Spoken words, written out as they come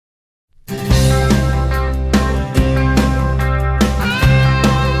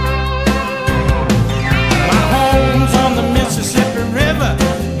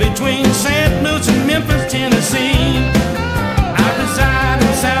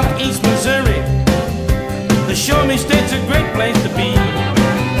me State's a great place to be.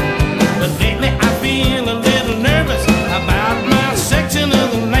 But lately I feel a little nervous about my section of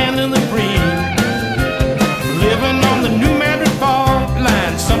the land of the free. Living on the New Madrid fault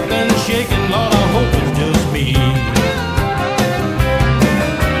line, something shaking, Lord, I hope it's just me.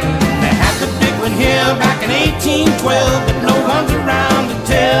 They had the big one here back in 1812, but no one's around to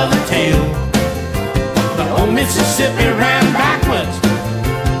tell the tale. The old Mississippi ran backwards,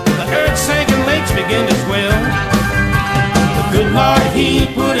 the earth sank and lakes began to swell. The good Lord, He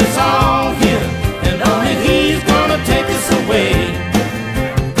put us all here, and only He's gonna take us away.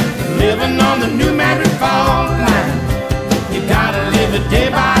 Living on the New Madrid fault line, you gotta live it day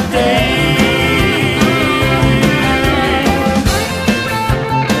by day.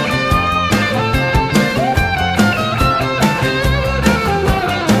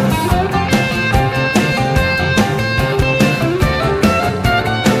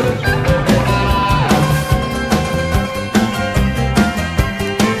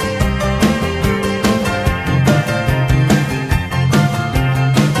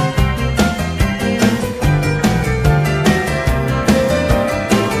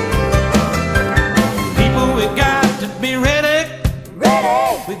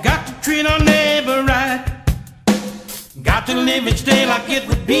 Got to live each day like it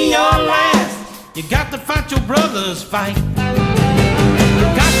would be your last. You got to fight your brother's fight.